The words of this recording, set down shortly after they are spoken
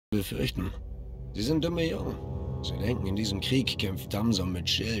befürchten. Sie sind dumme Jungen. Sie denken, in diesem Krieg kämpft Damson mit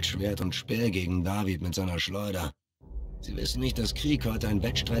Schild, Schwert und Speer gegen David mit seiner Schleuder. Sie wissen nicht, dass Krieg heute ein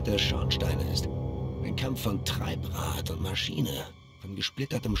Wettstreit der Schornsteine ist. Ein Kampf von Treibrad und Maschine, von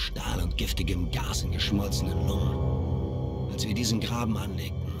gesplittertem Stahl und giftigem Gas in geschmolzenen Lungen. Als wir diesen Graben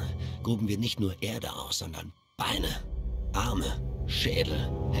anlegten, gruben wir nicht nur Erde aus, sondern Beine, Arme, Schädel,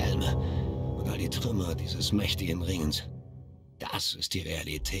 Helme und all die Trümmer dieses mächtigen Ringens. Das ist die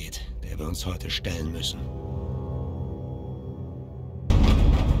Realität, der wir uns heute stellen müssen.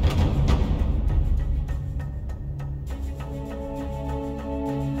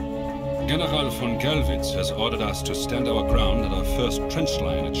 General von Gelwitz has ordered us to stand our ground at our first trench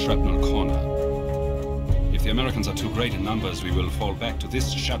line at Shrapnel Corner. If the Americans are too great in numbers, we will fall back to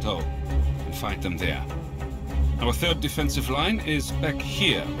this chateau and fight them there. Our third defensive line is back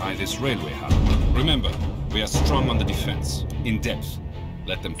here by this railway hub. Remember, we are strong on the defense, in depth.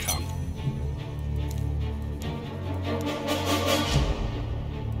 Let them come.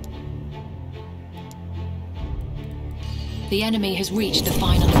 The enemy has reached the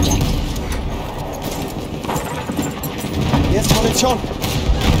final objective. Jetzt Munition!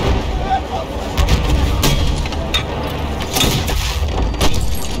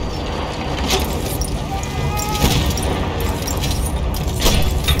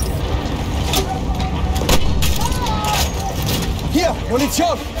 Hier,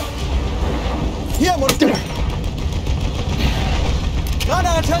 Munition! Hier, Munition!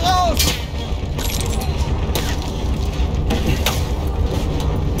 Granate raus!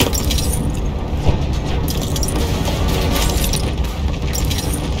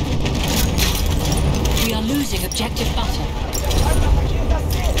 We are losing objective butter.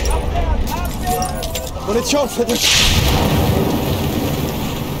 Munition für dich!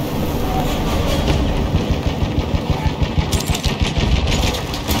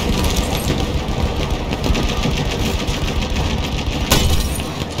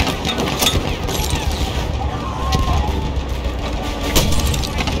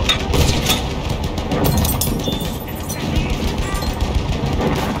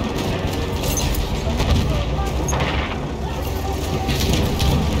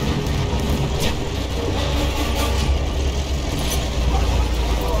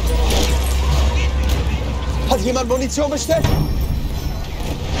 Hat jemand Munition bestellt?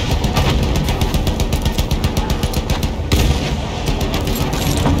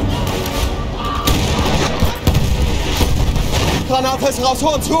 Granate ist raus,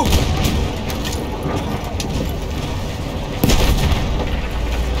 Horn zu!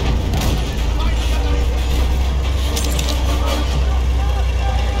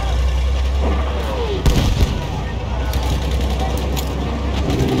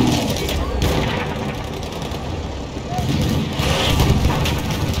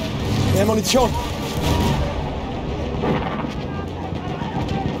 Mehr Munition!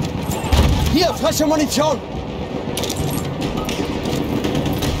 Hier, frische Munition!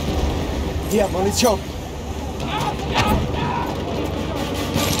 Hier, Munition!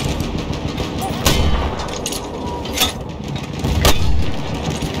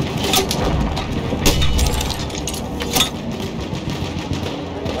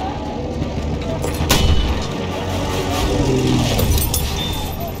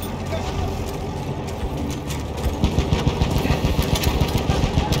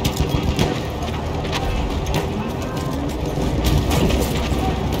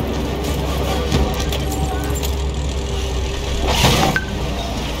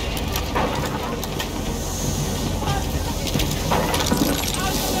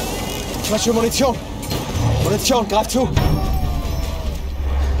 Frische Munition! Munition, greif zu!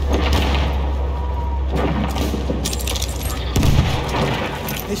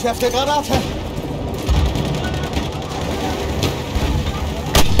 Ich werf dir Granate!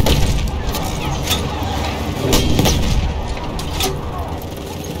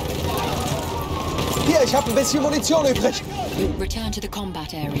 Hier, ich habe ein bisschen Munition übrig! Return to the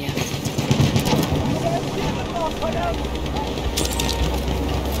combat area.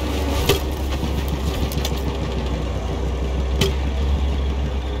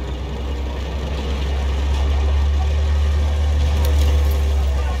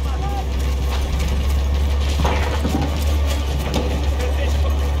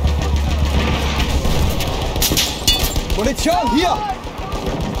 Munition, hier!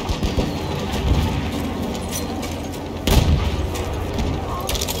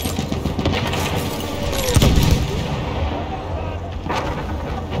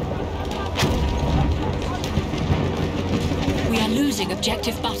 We are losing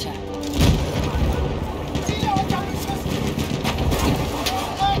objective butter.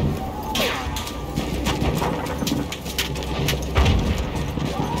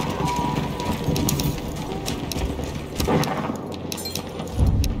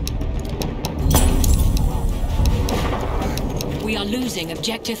 losing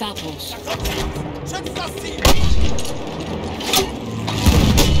objective apples. Schützt das Ziel!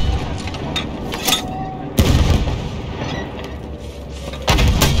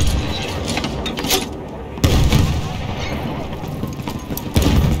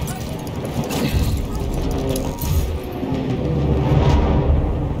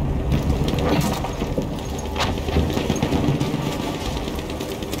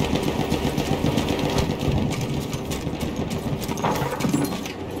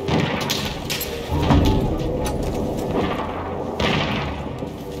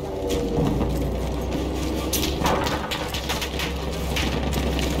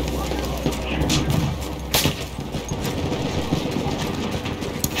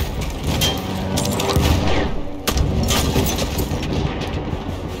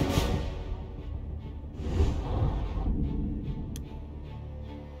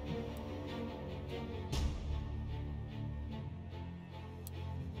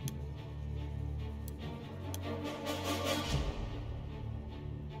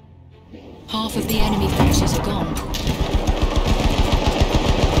 Half of the enemy forces are gone.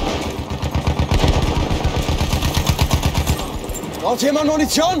 Braucht jemand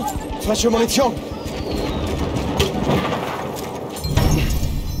Munition? Frische Munition!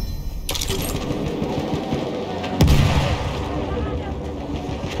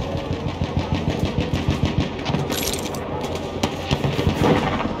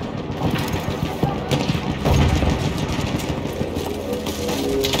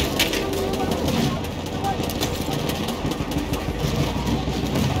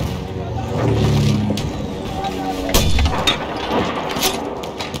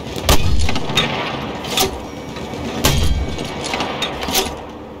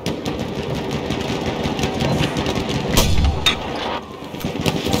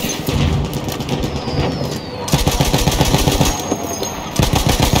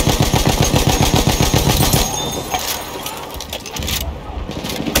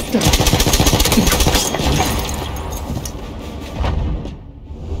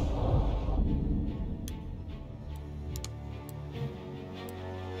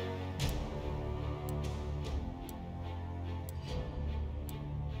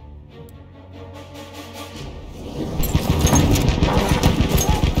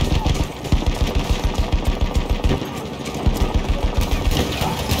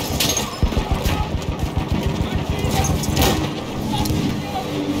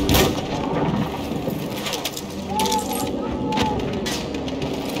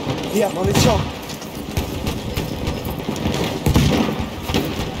 Hier, Munition!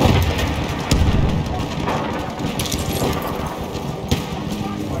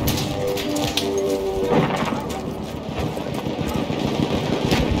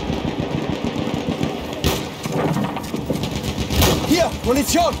 Hier,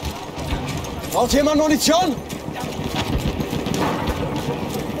 Munition! Braucht jemand Munition?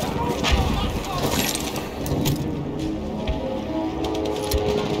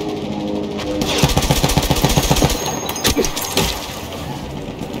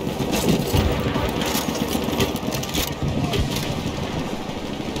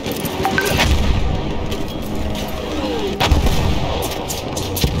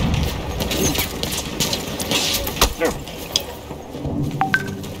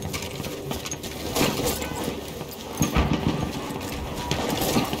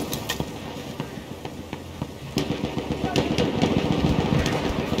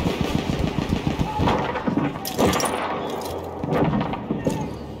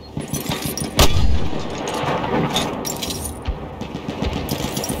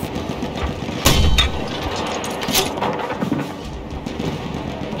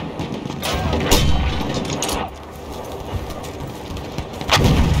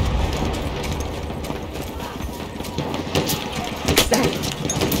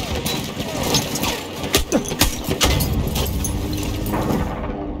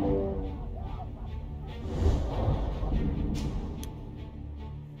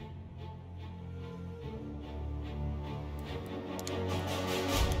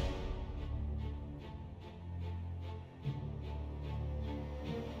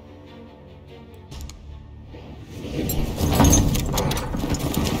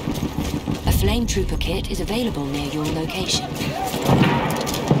 Flame Trooper kit is available near your location.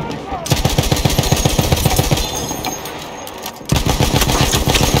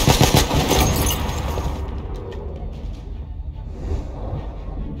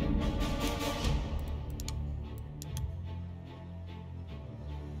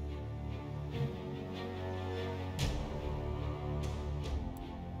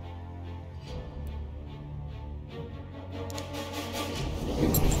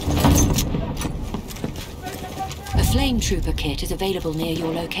 A flame trooper kit is available near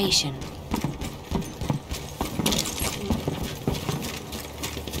your location.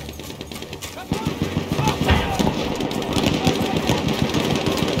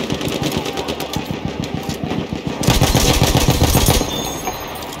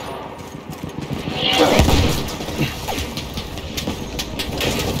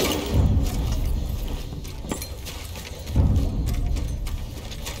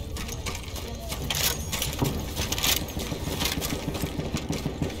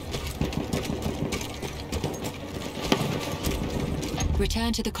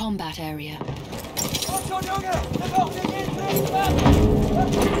 Return to the combat area.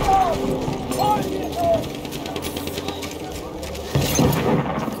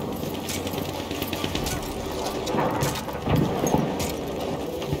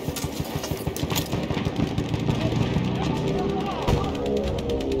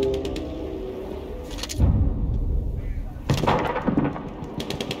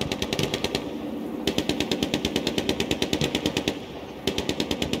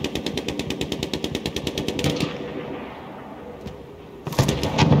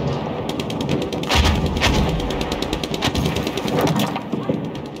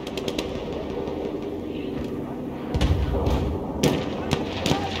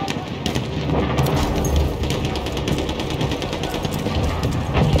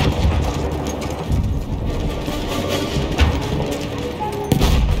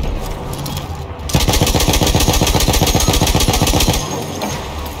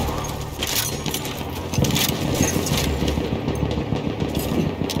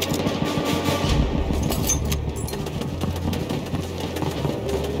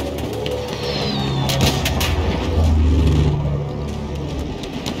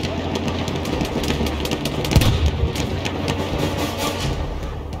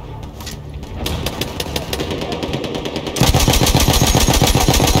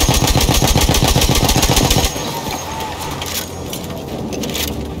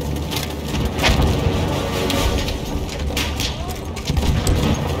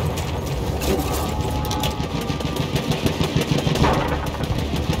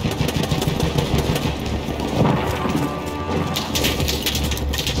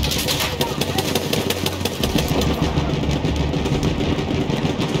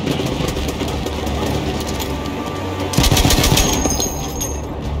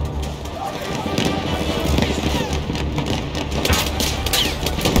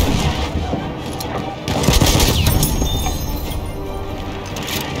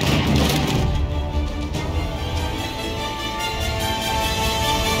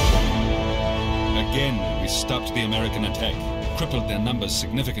 Again, we stopped the American attack, crippled their numbers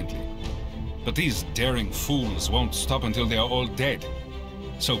significantly. But these daring fools won't stop until they are all dead.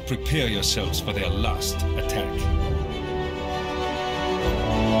 So prepare yourselves for their last attack.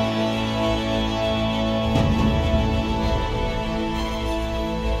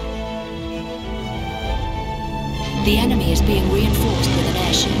 The enemy is being reinforced with an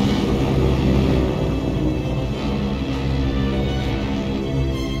airship.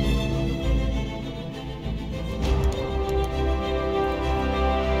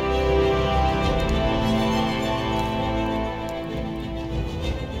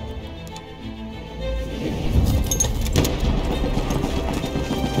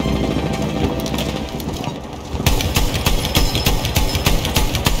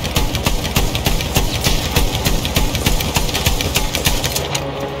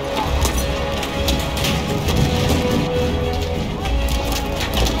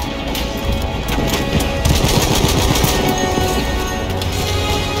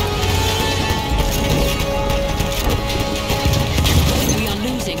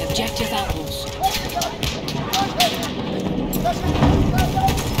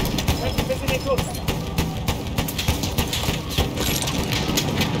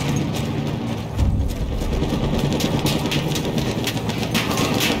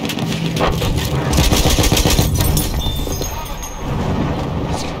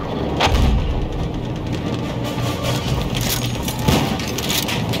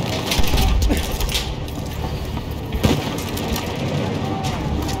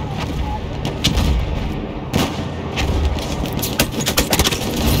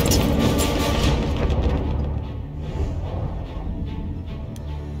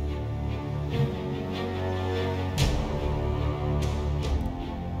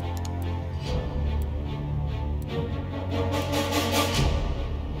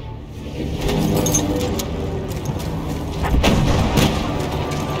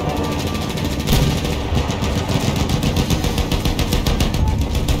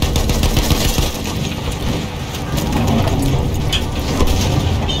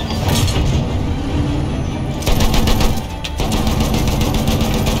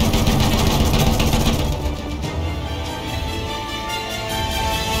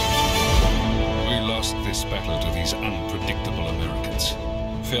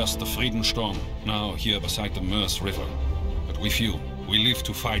 First the Friedensturm, now here beside the Meuse River. But with you, we live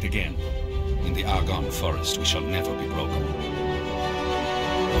to fight again. In the Argonne Forest, we shall never be broken.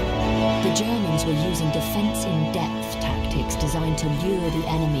 The Germans were using defense-in-depth tactics designed to lure the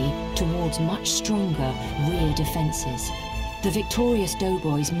enemy towards much stronger rear defenses. The victorious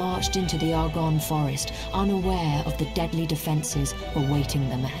doughboys marched into the Argonne Forest, unaware of the deadly defenses awaiting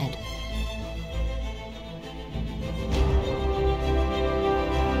them ahead.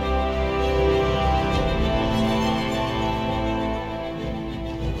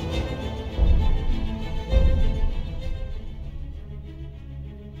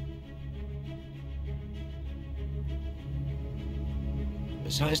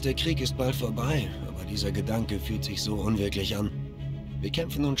 Es heißt, der Krieg ist bald vorbei, aber dieser Gedanke fühlt sich so unwirklich an. Wir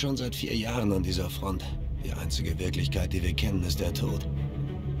kämpfen nun schon seit 4 Jahren an dieser Front. Die einzige Wirklichkeit, die wir kennen, ist der Tod.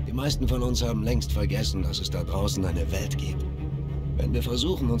 Die meisten von uns haben längst vergessen, dass es da draußen eine Welt gibt. Wenn wir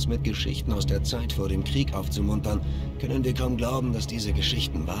versuchen, uns mit Geschichten aus der Zeit vor dem Krieg aufzumuntern, können wir kaum glauben, dass diese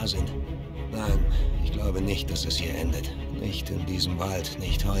Geschichten wahr sind. Nein, ich glaube nicht, dass es hier endet. Nicht in diesem Wald,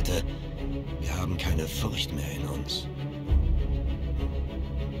 nicht heute. Wir haben keine Furcht mehr in uns.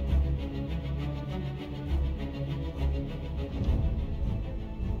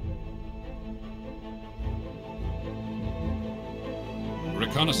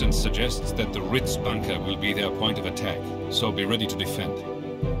 Reconnaissance suggests that the Ritz bunker will be their point of attack, so be ready to defend.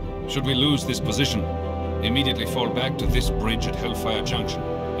 Should we lose this position, immediately fall back to this bridge at Hellfire Junction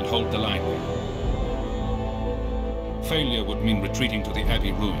and hold the line there. Failure would mean retreating to the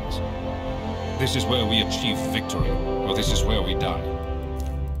Abbey ruins. This is where we achieve victory, or this is where we die.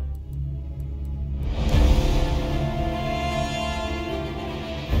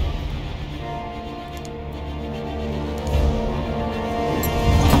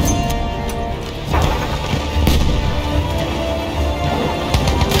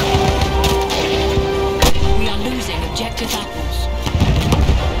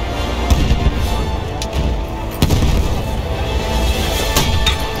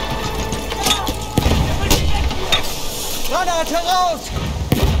 Granate raus!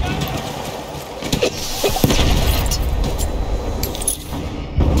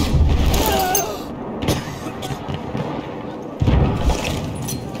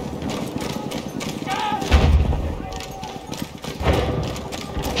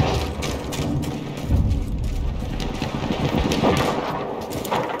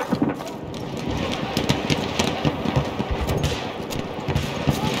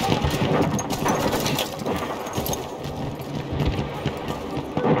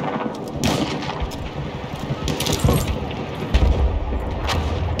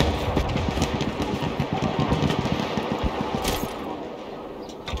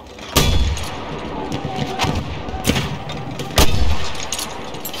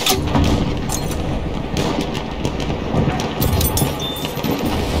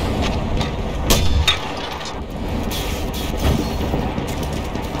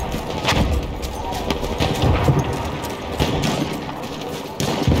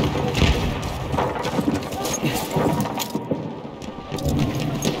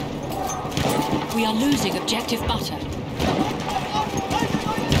 We are losing objective butter.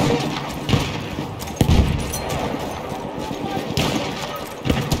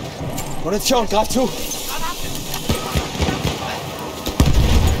 Munition, greif zu!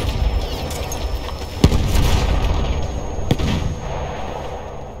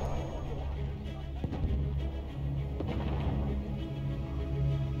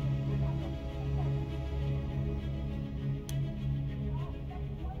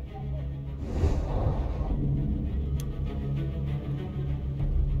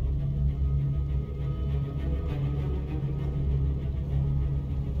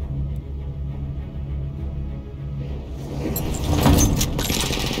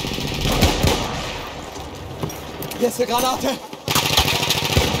 Letzte Granate!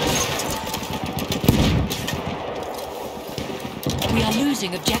 We are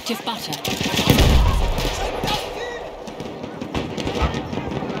losing objective butter.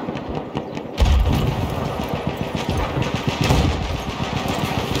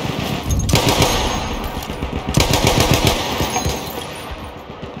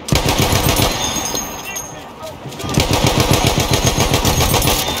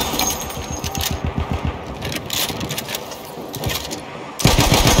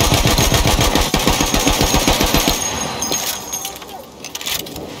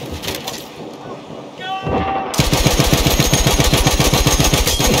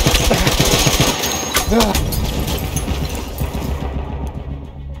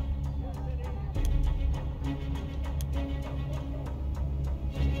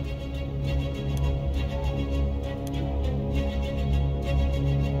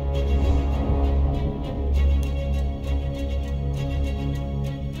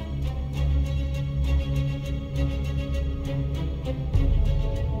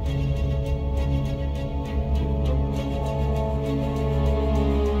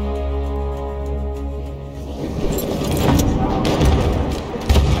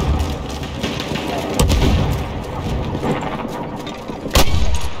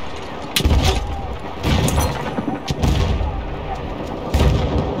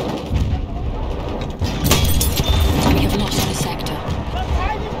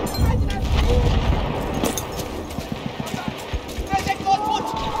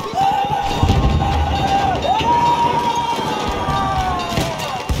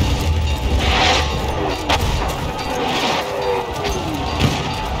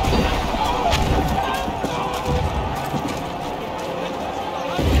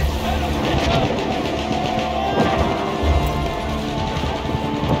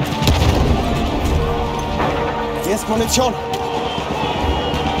 Munition!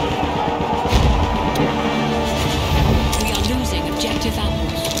 We are losing objective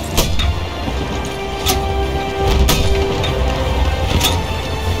apples.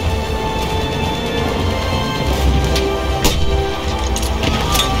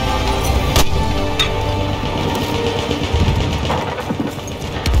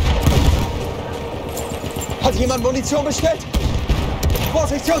 Hat jemand Munition bestellt?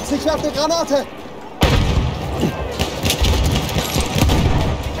 Vorsicht, Jungs, ich werfe eine Granate!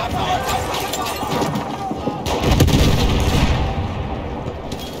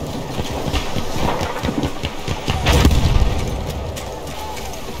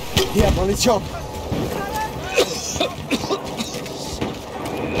 Hier, Munition!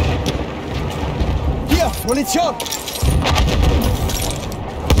 Hier, Munition!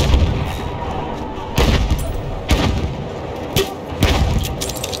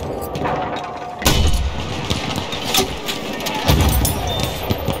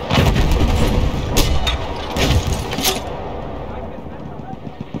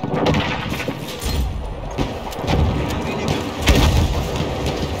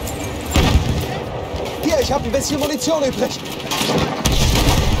 Ich habe ein bisschen Munition übrig.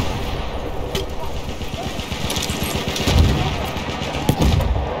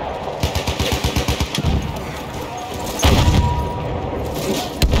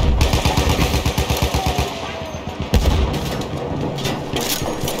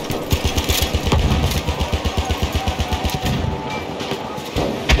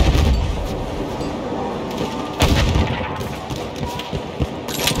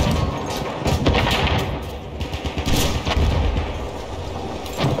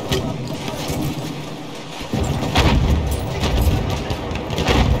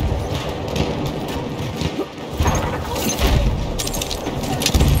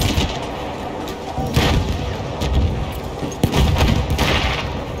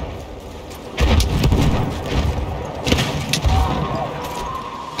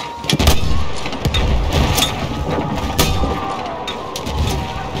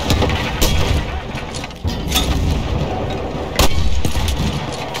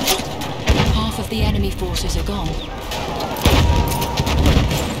 The enemy forces are gone.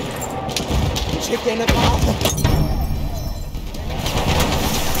 Schick dir eine Granate!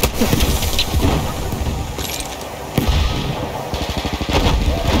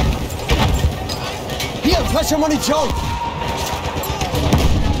 Hier, frische Munition!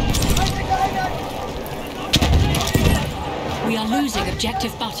 We are losing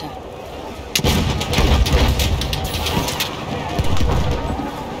objective butter.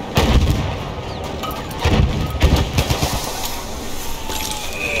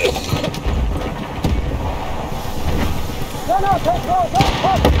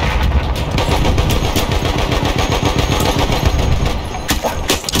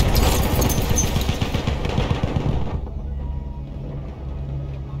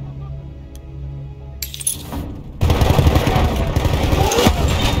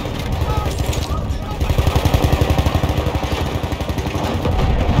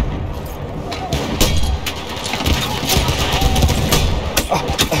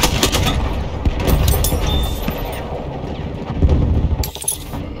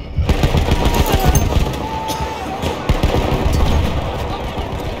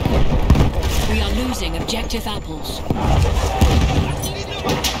 Objective apples.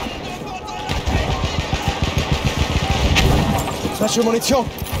 Frische Munition!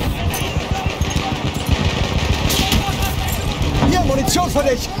 Hier, Munition für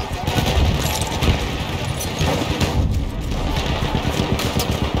dich!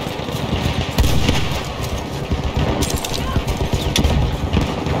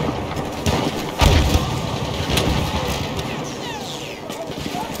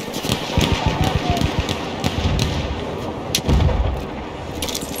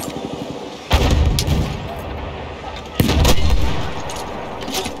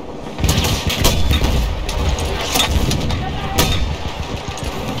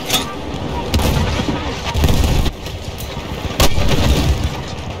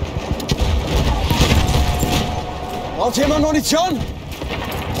 Braucht jemand Munition?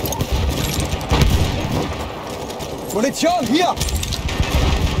 Munition, hier!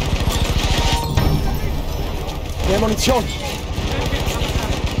 Mehr Munition!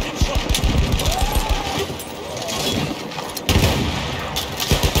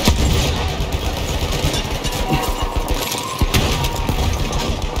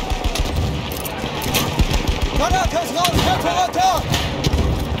 Granate ist raus! Köpfe runter!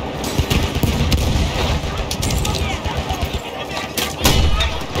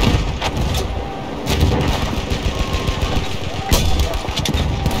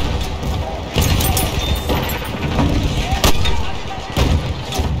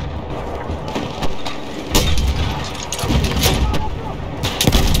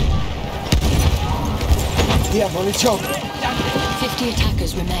 Munition! 50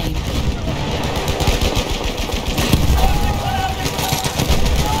 attackers remain.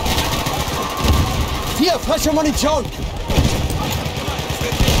 Hier, frische Munition!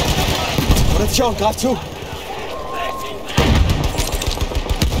 Munition, greif zu!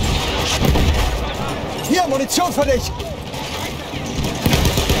 Hier, Munition für dich!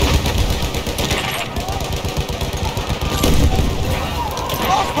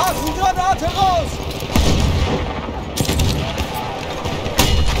 Aufpassen, Granate raus!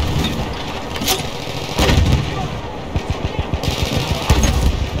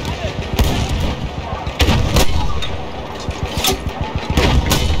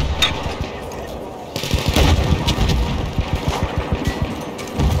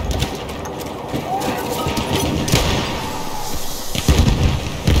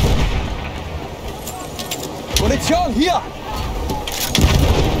 Munition, hier!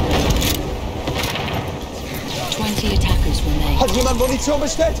 20 attackers remain. Hat jemand Munition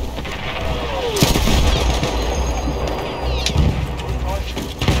bestellt?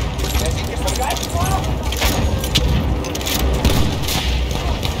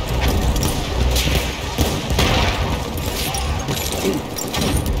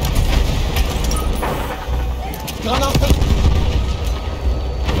 Granate!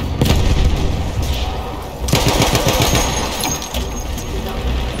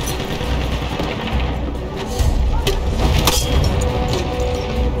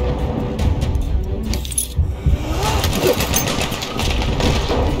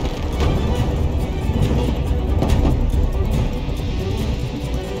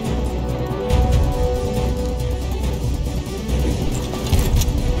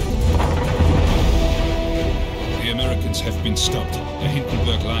 Have been stopped. The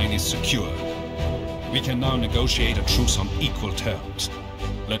Hindenburg line is secure. We can now negotiate a truce on equal terms.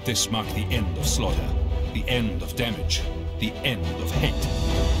 Let this mark the end of slaughter, the end of damage, the end of hate.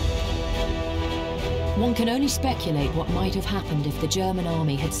 One can only speculate what might have happened if the German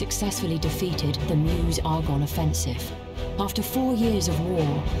army had successfully defeated the Meuse-Argonne offensive. After 4 years of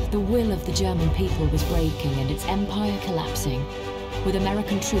war, the will of the German people was breaking and its empire collapsing. With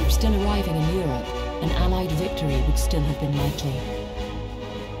American troops still arriving in Europe, an Allied victory would still have been likely.